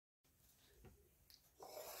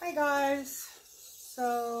Hi guys,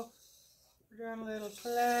 so we're doing a little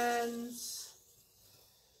cleanse.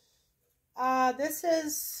 This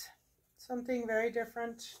is something very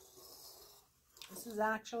different. This is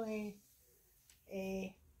actually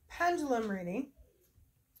a pendulum reading,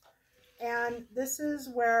 and this is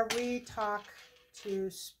where we talk to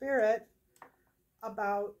spirit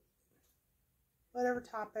about whatever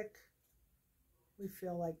topic we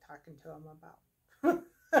feel like talking to them about.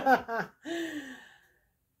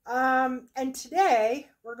 And today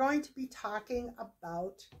we're going to be talking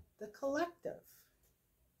about the collective.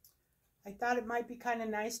 I thought it might be kind of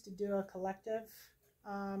nice to do a collective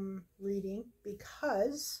reading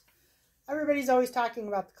because everybody's always talking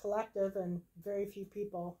about the collective and very few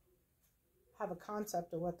people have a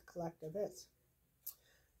concept of what the collective is.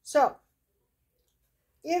 So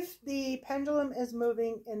if the pendulum is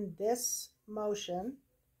moving in this motion,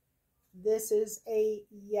 this is a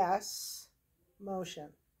yes motion.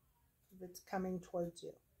 If it's coming towards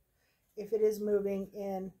you. If it is moving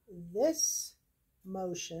in this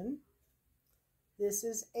motion, this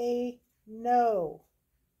is a no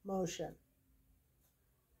motion.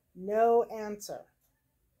 No answer.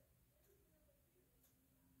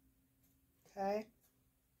 Okay?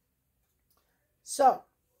 So,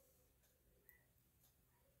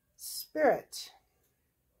 spirit,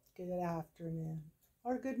 good afternoon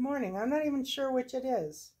or good morning. I'm not even sure which it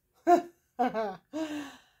is.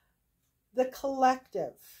 The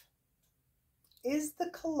collective. Is the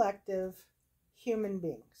collective human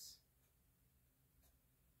beings?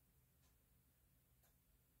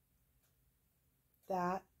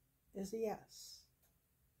 That is a yes.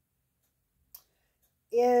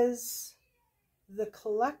 Is the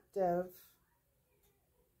collective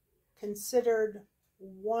considered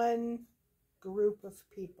one group of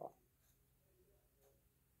people?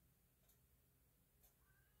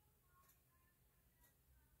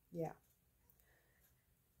 Yeah.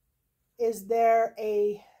 Is there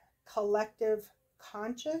a collective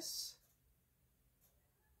conscious?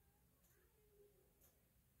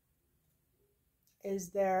 Is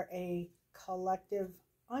there a collective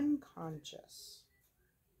unconscious?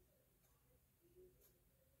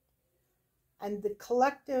 And the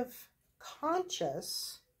collective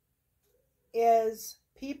conscious is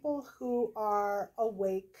people who are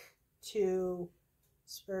awake to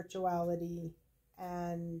spirituality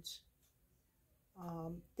and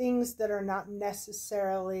things that are not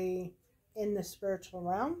necessarily in the spiritual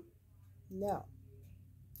realm? No.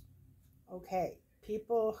 Okay.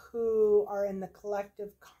 People who are in the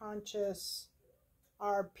collective conscious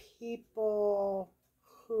are people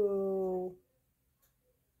who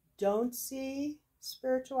don't see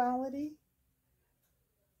spirituality.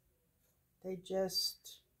 They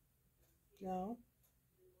just,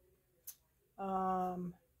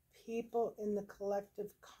 people in the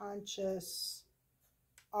collective conscious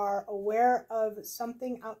are aware of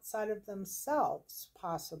something outside of themselves,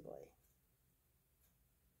 possibly.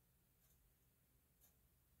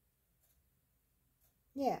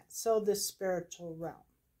 Yeah, so the spiritual realm.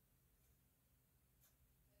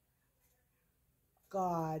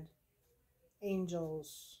 God,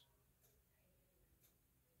 angels.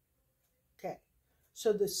 Okay,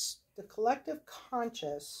 so the collective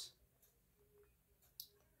conscious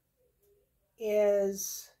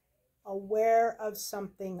is aware of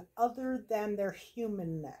something other than their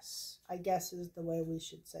humanness, I guess is the way we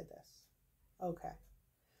should say this. Okay.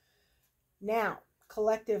 Now,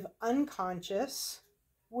 collective unconscious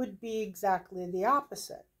would be exactly the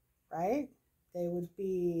opposite, right? They would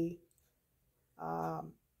be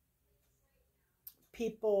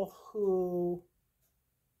people who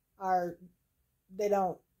are, they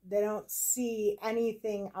don't see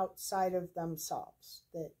anything outside of themselves.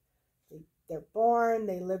 That they're born,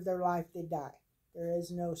 they live their life, they die. There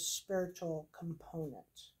is no spiritual component.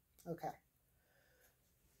 Okay.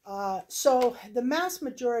 So the mass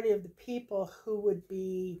majority of the people who would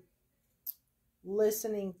be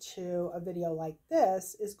listening to a video like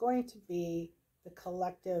this is going to be the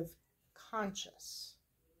collective conscious.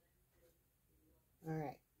 All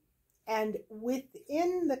right. And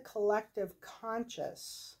within the collective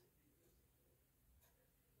conscious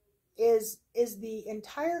is the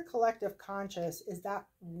entire collective conscious, is that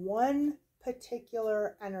one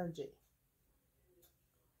particular energy.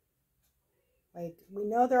 Like, we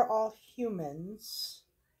know they're all humans,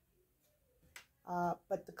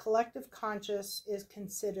 but the collective conscious is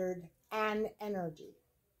considered an energy.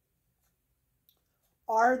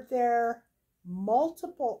 Are there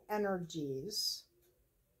multiple energies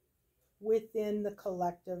within the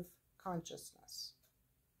collective consciousness?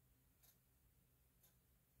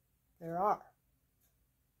 There are.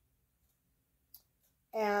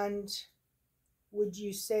 And would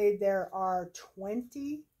you say there are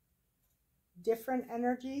 20 different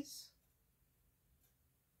energies?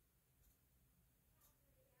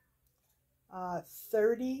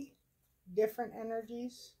 30 different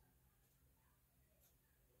energies?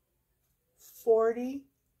 40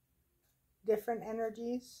 different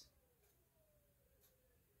energies?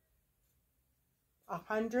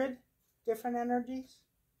 100 different energies?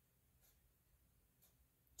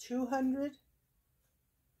 200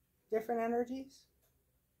 different energies?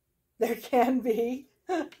 There can be.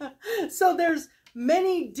 So there's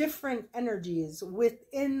many different energies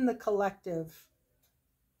within the collective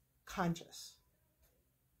conscious.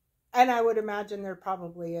 And I would imagine there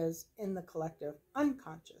probably is in the collective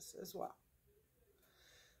unconscious as well.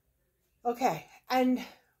 Okay, and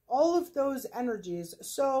all of those energies.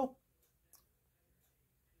 So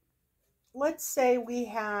let's say we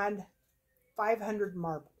had 500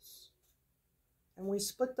 marbles, and we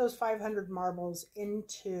split those 500 marbles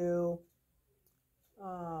into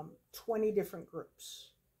 20 different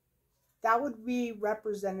groups. That would be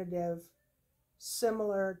representative,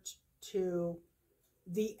 similar to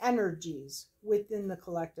the energies within the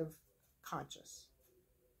collective conscious.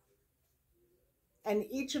 And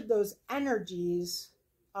each of those energies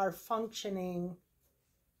are functioning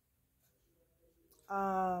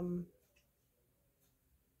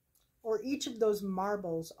or each of those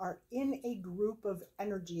marbles are in a group of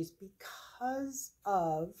energies because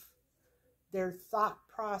of their thought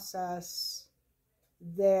process,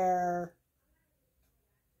 their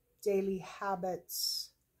daily habits,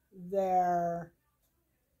 their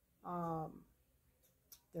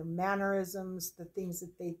mannerisms, the things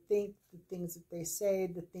that they think, the things that they say,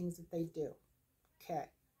 the things that they do. Okay.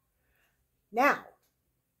 Now,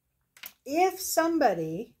 if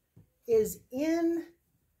somebody is in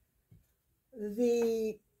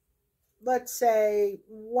the, let's say,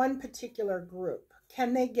 one particular group,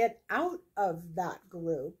 can they get out of that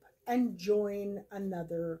group and join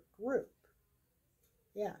another group?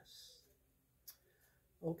 Yes.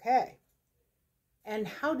 Okay. And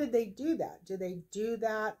how did they do that? Do they do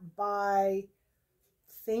that by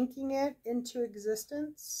thinking it into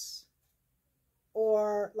existence,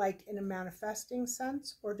 or like in a manifesting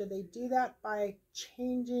sense, or do they do that by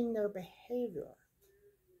changing their behavior?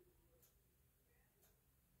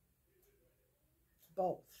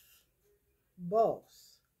 Both,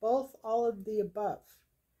 all of the above.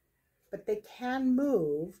 But they can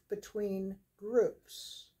move between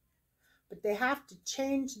groups, but they have to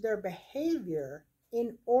change their behavior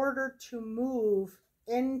in order to move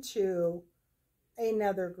into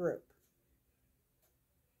another group.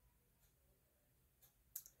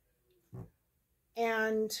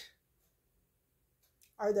 And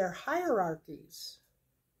are there hierarchies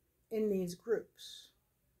in these groups?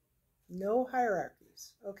 No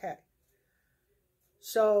hierarchies. Okay.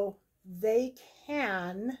 So they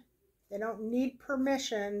don't need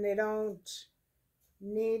permission. They don't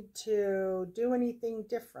need to do anything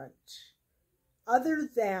different other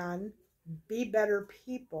than be better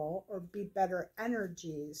people or be better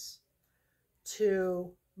energies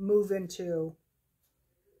to move into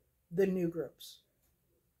the new groups.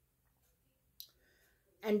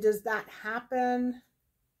 And does that happen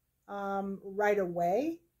right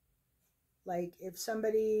away? Like if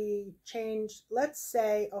somebody changed, let's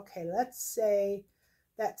say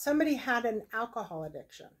that somebody had an alcohol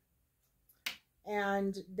addiction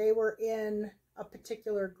and they were in a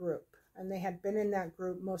particular group and they had been in that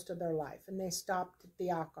group most of their life and they stopped the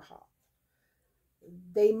alcohol.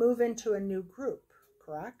 They move into a new group,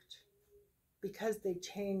 correct? Because they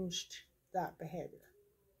changed that behavior.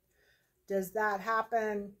 Does that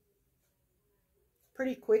happen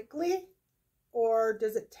pretty quickly, or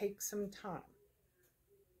does it take some time?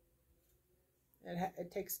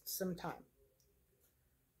 It takes some time.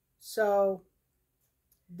 So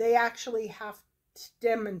they actually have to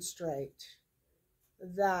demonstrate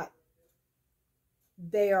that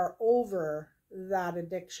they are over that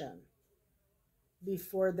addiction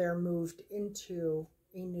before they're moved into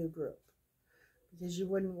a new group. Because you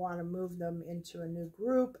wouldn't want to move them into a new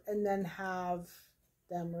group and then have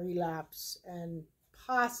them relapse and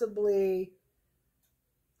possibly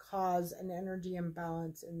cause an energy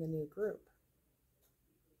imbalance in the new group.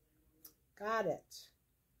 Got it.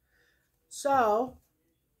 So,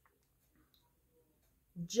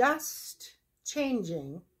 just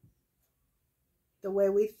changing the way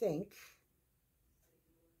we think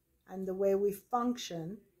and the way we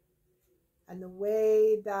function and the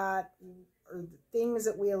way that, or the things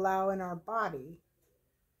that we allow in our body,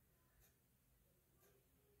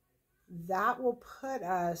 that will put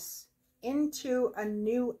us into a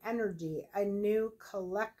new energy, a new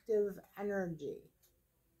collective energy.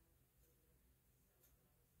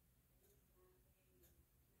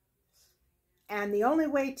 And the only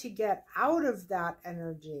way to get out of that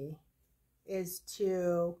energy is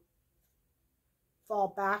to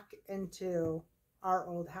fall back into our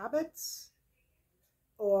old habits,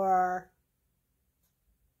 or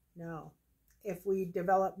no. If we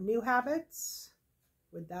develop new habits,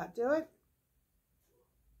 would that do it?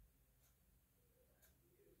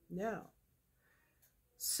 No.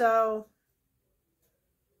 So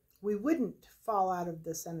we wouldn't fall out of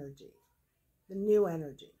this energy, the new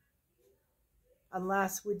energy,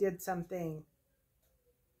 unless we did something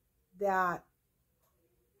that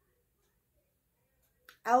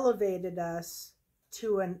elevated us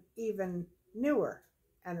to an even newer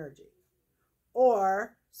energy,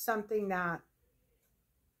 or something that,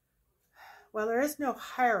 well, there is no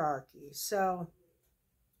hierarchy, so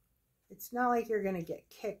it's not like you're going to get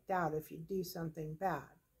kicked out if you do something bad.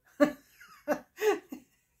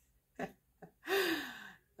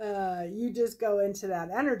 You just go into that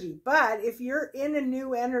energy. But if you're in a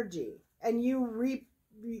new energy and you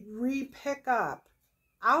re-pick up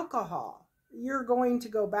alcohol, you're going to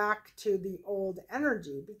go back to the old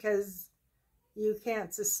energy because you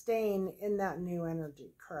can't sustain in that new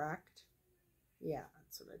energy, correct? Yeah,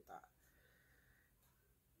 that's what I thought.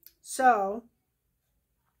 So,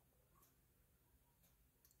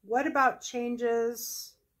 what about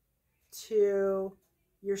changes to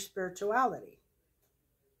your spirituality?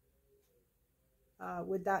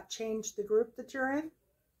 Would that change the group that you're in?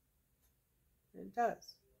 It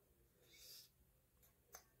does.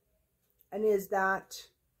 And is that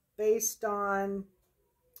based on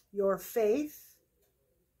your faith?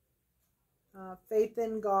 Faith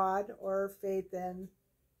in God or faith in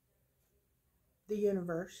the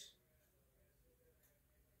universe?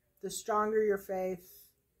 The stronger your faith,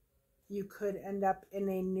 you could end up in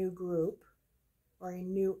a new group or a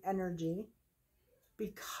new energy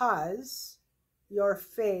because your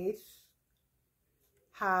faith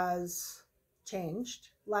has changed.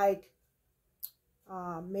 Like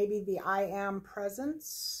maybe the I am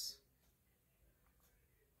presence.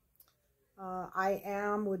 I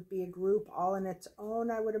am would be a group all in its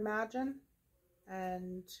own, I would imagine.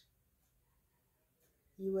 And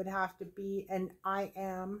you would have to be an I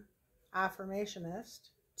am affirmationist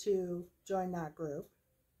to join that group.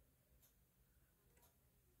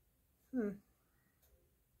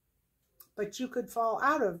 But you could fall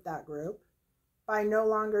out of that group by no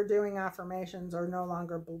longer doing affirmations or no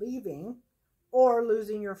longer believing or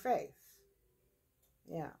losing your faith.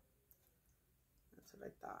 Yeah, that's what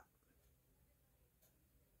I thought.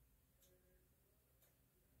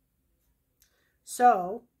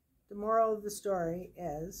 So, the moral of the story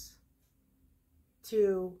is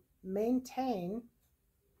to maintain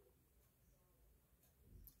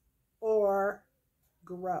or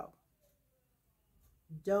grow.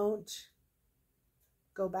 Don't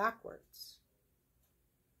go backwards.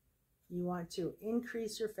 You want to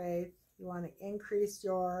increase your faith. You want to increase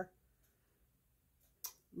your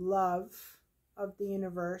love of the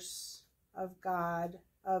universe, of God,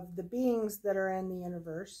 of the beings that are in the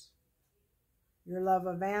universe. Your love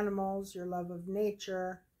of animals, your love of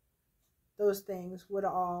nature, those things would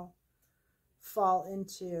all fall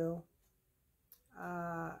into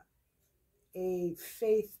a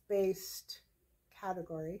faith-based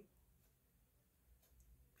category.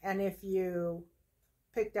 And if you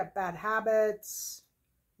picked up bad habits,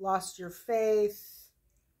 lost your faith,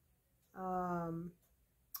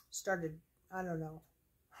 started, I don't know,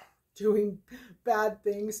 doing bad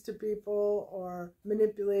things to people or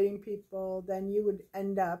manipulating people, then you would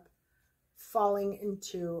end up falling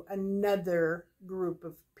into another group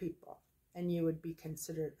of people and you would be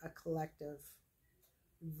considered a collective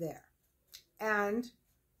there. And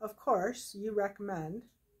of course, you recommend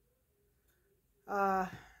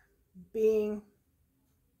being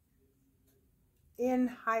in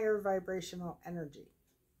higher vibrational energy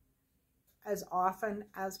as often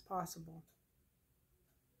as possible.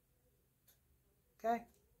 Okay?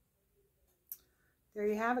 There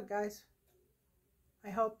you have it, guys.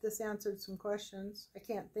 I hope this answered some questions. I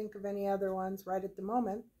can't think of any other ones right at the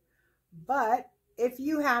moment. But if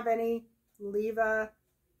you have any, leave a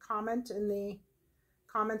comment in the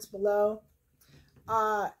comments below.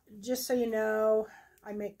 Just so you know,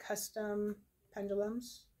 I make custom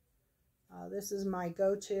pendulums. This is my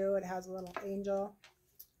go-to. It has a little angel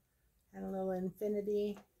and a little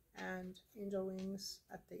infinity and angel wings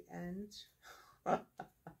at the end.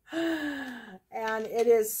 And it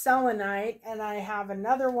is selenite, and I have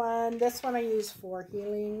another one. This one I use for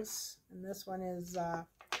healings, and this one is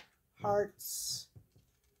hearts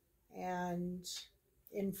and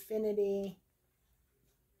infinity,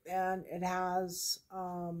 and it has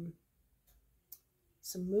some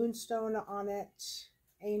moonstone on it,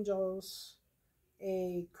 angels,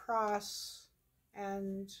 a cross,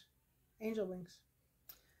 and angel wings.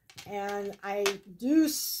 And I do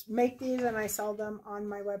make these and I sell them on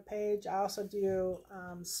my webpage. I also do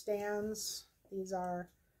stands. These are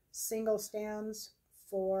single stands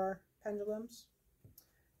for pendulums.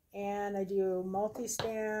 And I do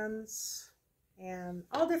multi-stands and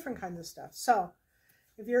all different kinds of stuff. So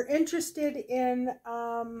if you're interested in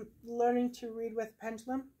learning to read with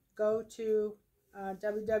pendulum, go to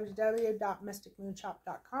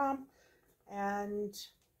www.mysticmoonshop.com and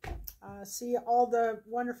see all the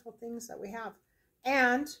wonderful things that we have.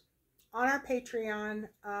 And on our Patreon,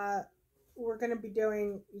 we're going to be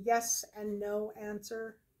doing yes and no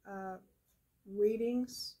answer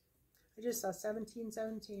readings. I just saw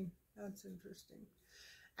 1717. That's interesting.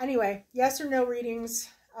 Anyway, yes or no readings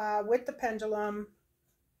with the pendulum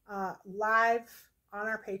live on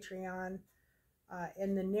our Patreon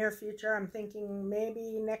in the near future. I'm thinking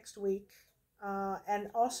maybe next week. And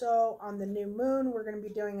also on the new moon, we're going to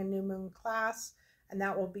be doing a new moon class, and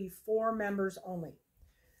that will be for members only.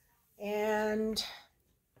 And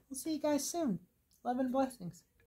we'll see you guys soon. Love and blessings.